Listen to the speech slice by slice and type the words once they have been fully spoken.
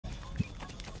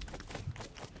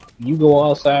You go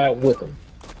outside with them.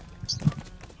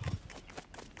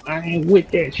 I ain't with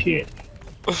that shit.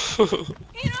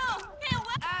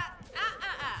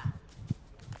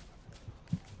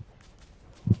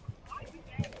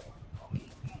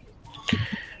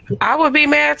 I would be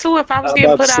mad too if I was I'm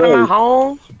getting about to put out of my say,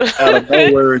 home. out of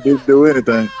nowhere, it didn't do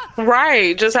anything.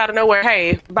 Right, just out of nowhere.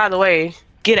 Hey, by the way,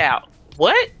 get out.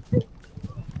 What?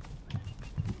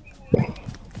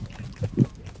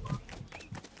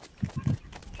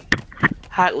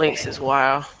 Hot links is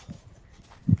wild.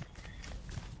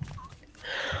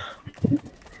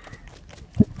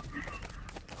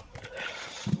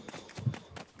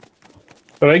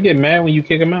 So they get mad when you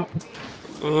kick them out.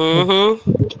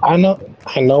 Mm-hmm. I know.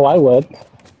 I would.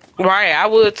 Right, I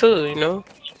would too. You know.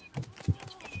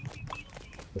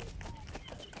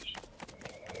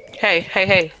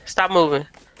 Hey! Stop moving.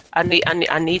 I need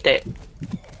that.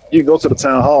 You can go to the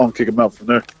town hall and kick him out from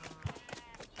there.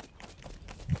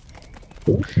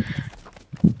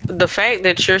 The fact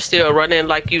that you're still running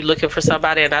like you looking for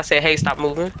somebody, and I said, "Hey, stop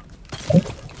moving,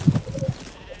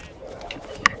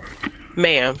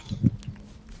 ma'am."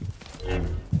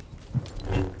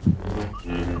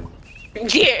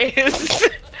 Yes,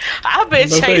 I've been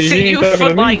chasing you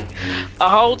for like a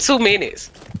whole 2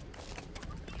 minutes.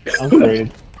 I'm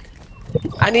afraid.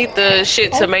 I need the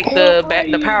shit to make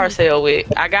the power cell with.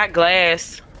 I got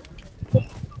glass.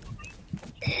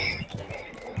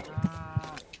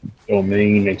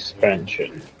 Domain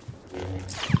expansion.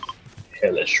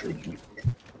 Hellish rebuke.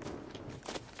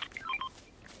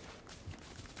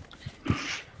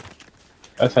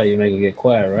 That's how you make it get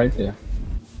quiet right there.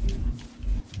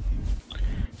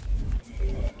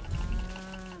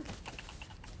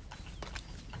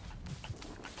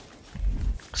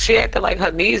 She acted like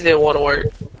her knees didn't want to work.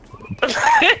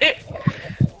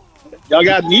 Y'all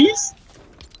got knees?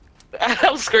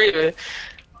 I'm screaming.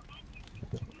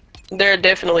 They're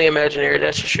definitely imaginary,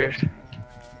 that's for sure.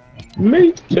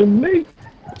 Mate to mate.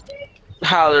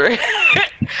 Hollering.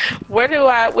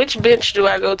 Which bench do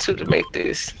I go to make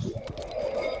this?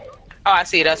 Oh, I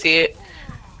see it.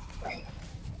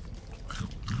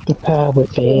 The power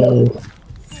thing.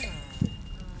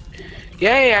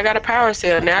 Yay, I got a power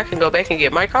cell. Now I can go back and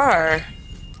get my car.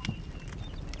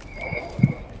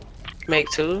 Make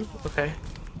 2? Okay.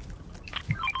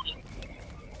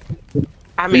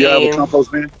 I Do you have a mean...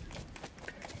 compost bin?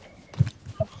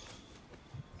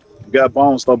 You got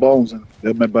bones, throw bones in.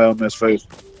 They'll make biomass phase.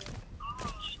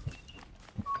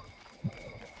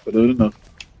 But I don't know.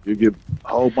 You get a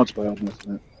whole bunch of biomass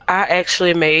in it. I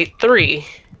actually made 3.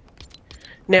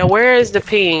 Now, where is the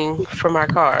ping for my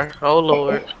car? Oh,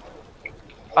 Lord.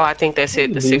 Oh, I think that's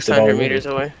it. The 600 meters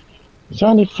away. Is there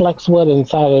any flex wood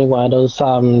inside any one of those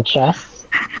chests?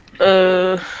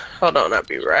 Hold on. I'll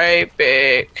be right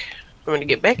back. I'm gonna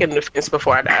get back in the fence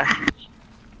before I die.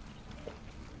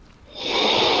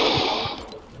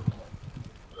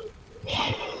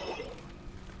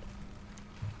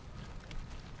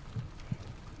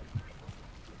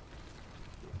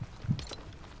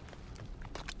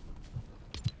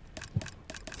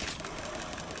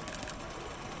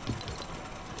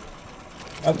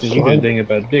 I think you can ding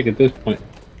about dick at this point.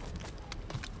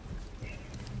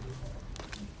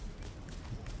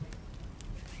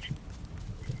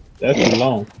 That's too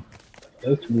long.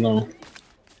 That's too long.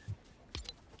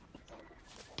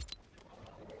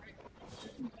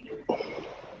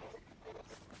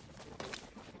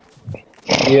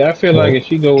 Yeah, I feel like if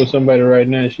she go with somebody right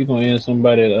now, she gonna end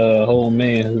somebody whole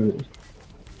manhood.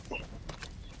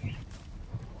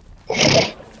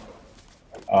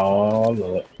 Oh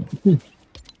Lord.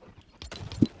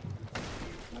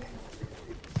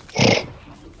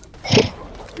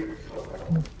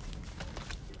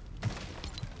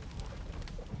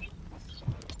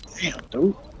 Damn,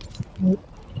 dude.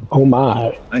 Oh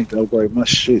my. I ain't gonna upgrade my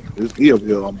shit. This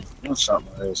EOB on me. One shot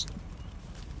my ass.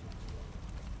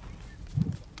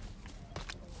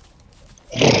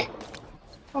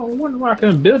 Oh, I wonder why I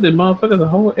couldn't build it, motherfucker. The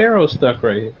whole arrow stuck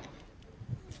right here.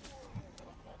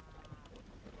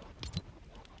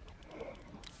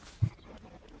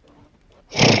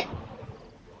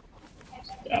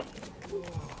 Stop.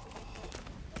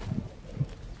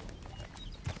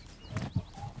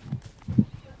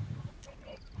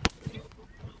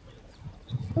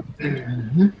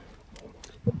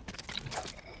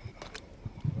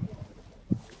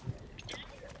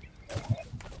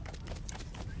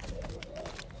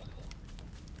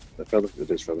 That fella, it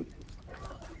is fella.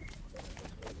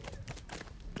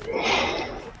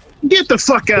 Get the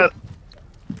fuck out!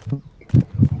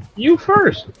 You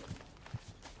first.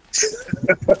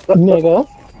 Nigga.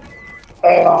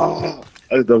 Oh,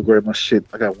 I just upgrade my shit.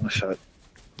 I got one shot.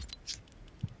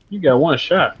 You got one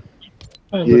shot.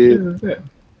 What Yeah. shit is that?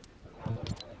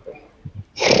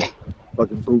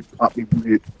 Fucking boot pop me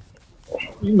from it.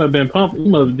 You must have been pumping.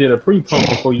 You must have did a pre-pump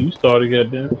before you started,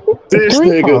 goddamn. This Three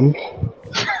nigga. pump.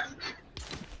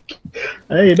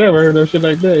 I ain't never heard no shit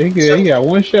like that. He got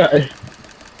one shot.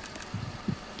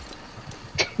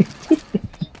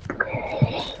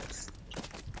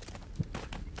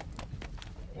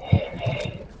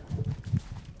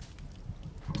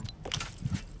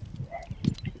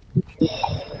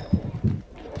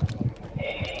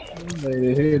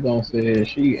 Lady here don't say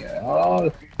she got all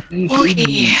the things she Okay.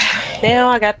 needs. Now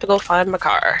I got to go find my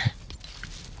car.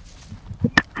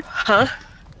 Huh?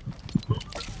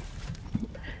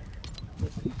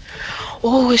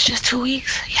 Oh, it's just 2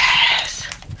 weeks. Yes.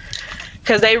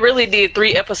 Because they really did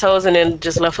 3 episodes and then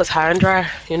just left us high and dry,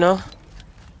 you know?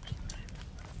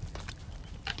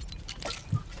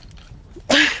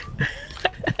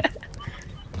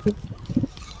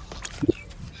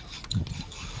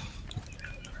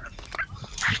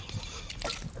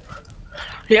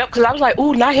 Yep, because I was like,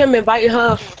 ooh, not him inviting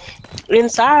her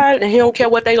inside and he don't care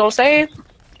what they gonna say.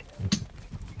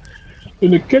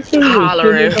 In the kitchen,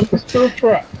 Hollering. up the stir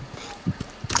fry.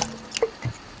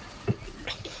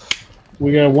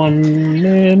 We got 1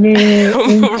 minute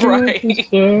until Right. the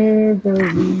server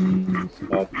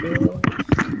restarts.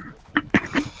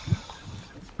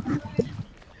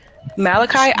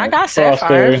 Malachi, I got Frost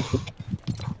Sapphire. area.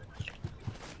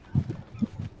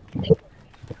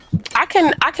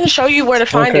 I can show you where to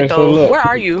find Okay, it so though. look, Where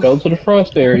are you? Go to the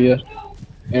frost area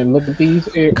and look at these.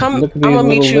 Come, look at I'm these gonna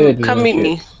meet little you. ledges Come and meet shit.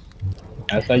 me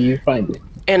That's how you find it.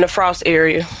 in the frost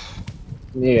area.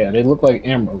 Yeah, they look like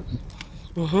emeralds.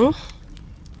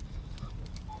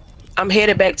 I'm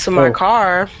headed back to my Oh.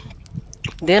 car.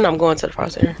 Then I'm going to the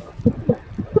frost area.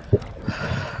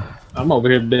 I'm over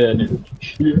here dead.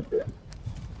 Shit.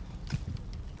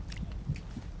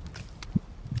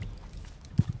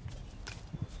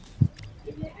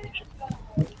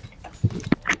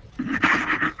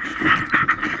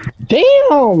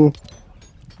 Damn!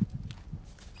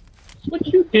 What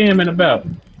you damning about?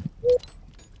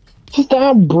 This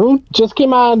damn brute just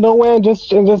came out of nowhere and just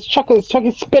chuck his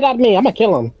spit at me. I'm gonna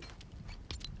kill him.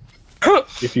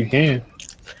 If you can.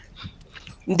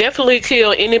 Definitely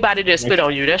kill anybody that spit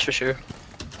on you. That's for sure.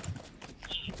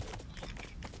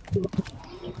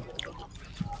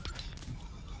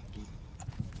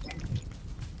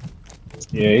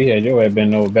 Yeah, he had your ass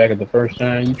bent over back at the first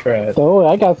time you tried. So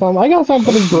I got some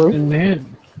for this brute. And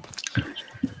then,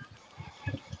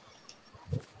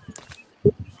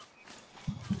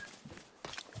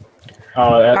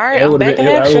 Alright, it I'm would back in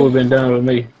have action. been done with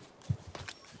me.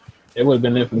 It would have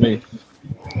been it for me.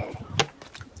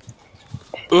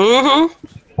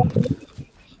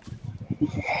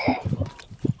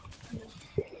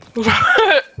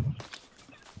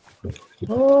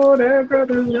 Oh, there goes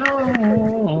the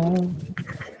yawn.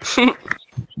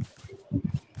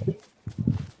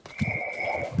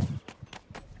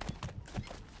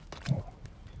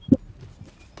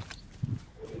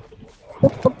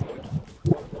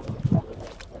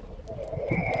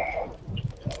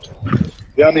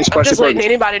 Y'all need I'm spicy just letting burgers.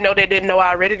 anybody know that didn't know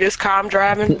already. This car I'm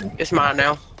driving, it's mine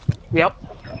now. Yep.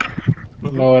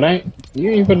 No, it ain't.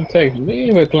 You ain't finna take me. You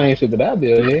ain't finna claim shit that I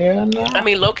did. Yeah, no. I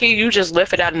mean, low key, you just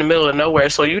left it out in the middle of nowhere,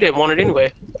 so you didn't want it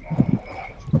anyway.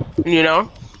 You know?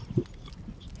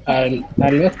 I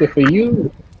left it for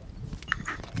you,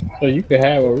 so you could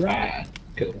have a ride.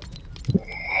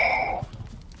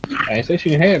 I ain't say she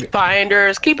can have it.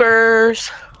 Finders,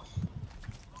 keepers.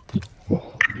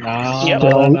 No, Yep.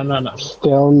 no.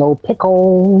 Still no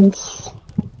pickles.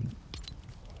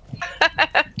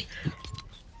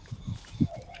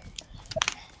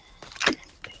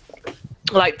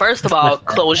 Like, first of all,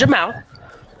 close your mouth.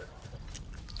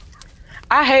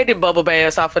 I hated Bubble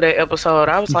Bass off of that episode.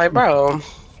 I was like, bro,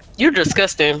 you're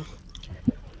disgusting.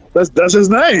 That's his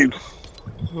name.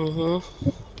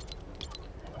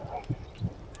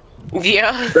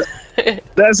 Yeah.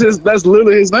 That's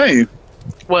literally his name.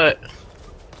 What?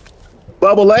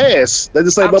 Bubble ass. They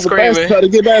just say I'm bubble ass to screaming. try to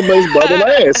get back, but it's bubble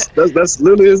ass. That's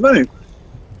literally his name.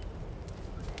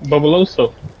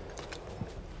 Bubbleoso.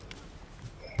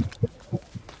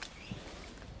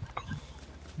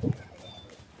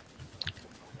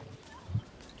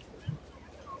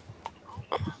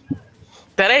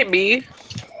 That ain't me.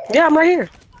 Yeah, I'm right here.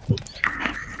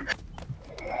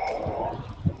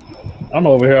 I'm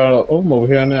over here. I'm over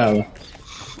here now.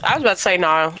 I was about to say,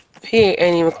 no, he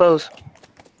ain't even close.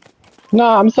 No,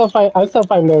 I'm still find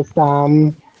this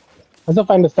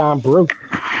brute.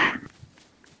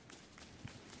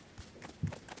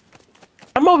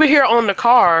 I'm over here on the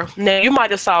car. Now you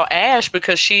might have saw Ash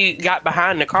because she got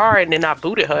behind the car and then I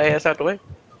booted her ass out the way.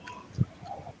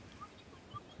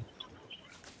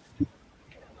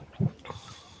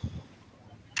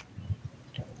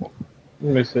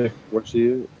 Let me see. Where she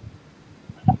is?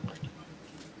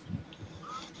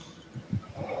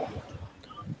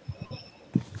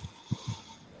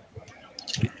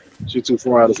 She too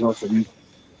far out of zone for me.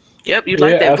 Yep, you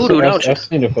like that voodoo, don't you? I've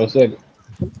seen it for a second.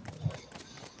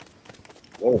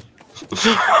 Whoa.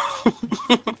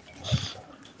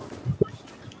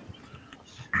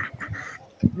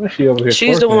 Where's she over here?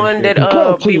 She's the twerking one and that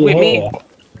shit? be with me.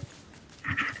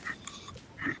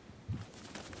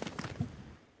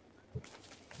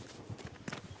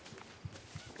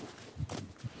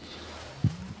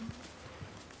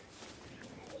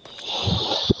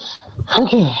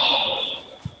 Okay.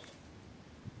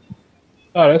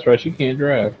 Oh, that's right. She can't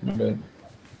drive. My bad.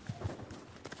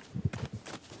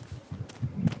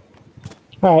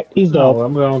 Alright, he's No, dead.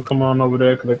 I'm gonna come on over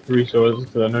there, collect the resources,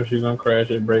 because I know she's gonna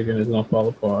crash it, break it, and it's gonna fall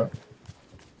apart.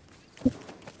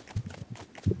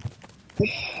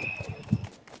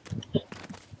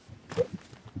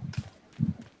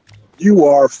 You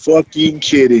are fucking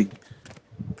kidding.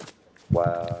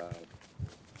 Wow.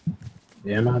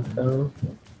 Damn, I know.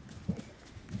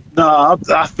 Nah,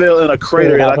 I fell in a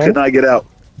crater and I could not get out.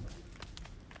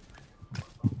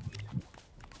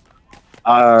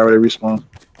 I already respawned.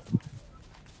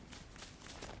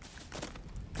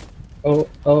 Oh,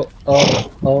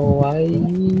 I.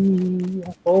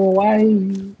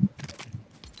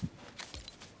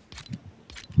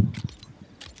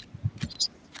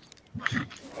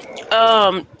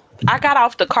 I got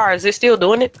off the car. Is it still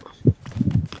doing it?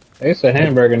 It's a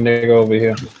hamburger nigga over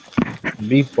here.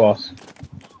 Beef boss.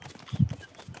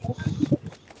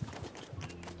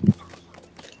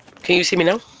 Can you see me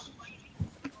now?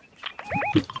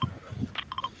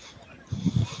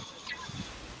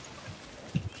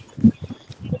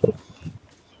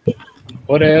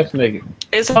 What ass nigga?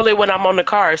 It's only when I'm on the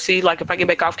car. See, like if I get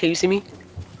back off, can you see me?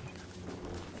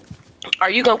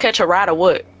 Are you gonna catch a ride or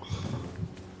what?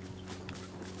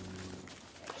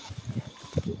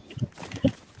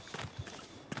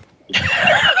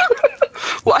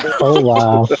 Why? Oh,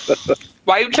 wow.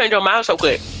 Why you change your mind so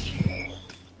quick?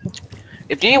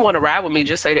 If you didn't want to ride with me,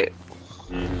 just say that.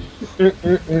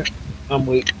 I'm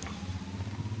weak.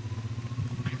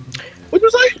 What'd you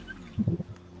say?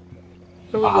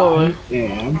 Where we going?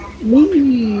 Damn.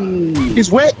 Wee.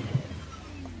 He's wet?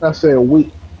 I said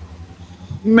weak.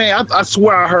 Man, I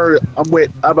swear I heard I'm wet.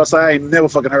 I was about to say I ain't never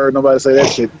fucking heard nobody say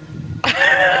that shit.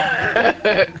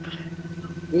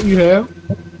 You have.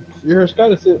 You heard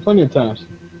Scotty say it plenty of times.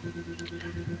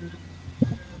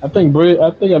 I think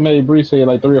I made Bree say it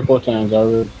like 3 or 4 times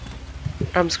already.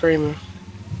 I'm screaming.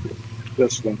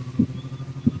 That's fun.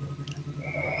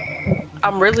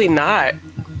 I'm really not.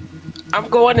 I'm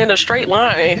going in a straight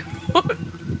line.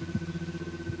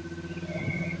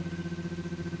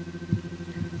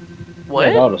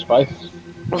 Like all What? the spices.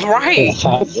 Right.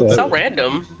 That's it. So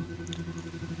random.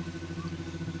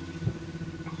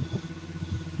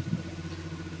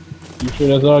 You sure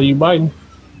that's all you biting?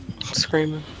 I'm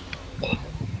screaming.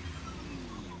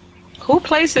 Who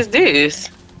place is this?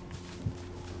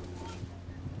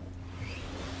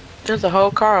 There's a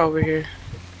whole car over here.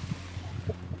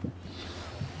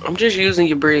 I'm just using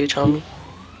your bridge, homie.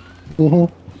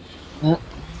 Mm-hmm.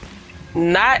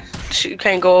 Not, you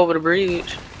can't go over the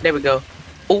bridge. There we go.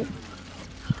 Ooh.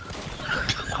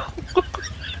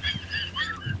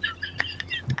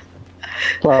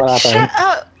 What happened? Shut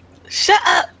up. Shut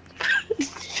up.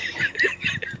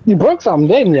 You broke something,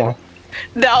 didn't you?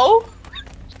 No.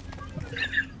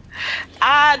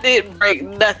 I didn't break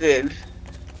nothing.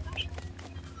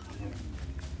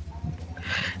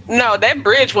 No, that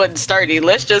bridge wasn't sturdy.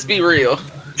 Let's just be real.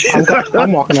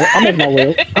 I'm walking. I'm making my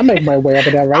way. I'm making my way up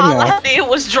to that right All now. I did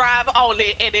was drive on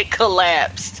it and it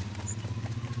collapsed.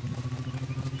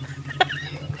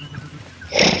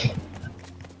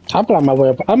 I'm on my way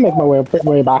up. I'm making my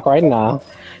way back right now.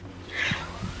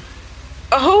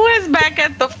 Who is back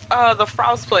at the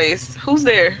Frost place? Who's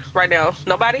there right now?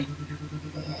 Nobody?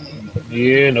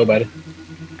 Yeah, nobody.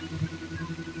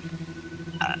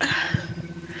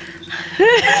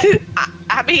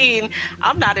 I mean,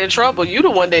 I'm not in trouble. You the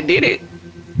one that did it.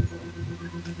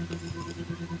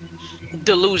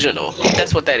 Delusional.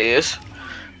 That's what that is.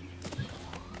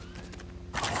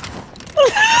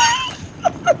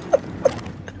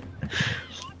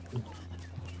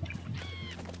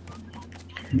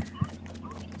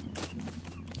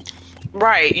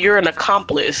 Right, you're an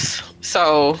accomplice.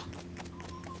 So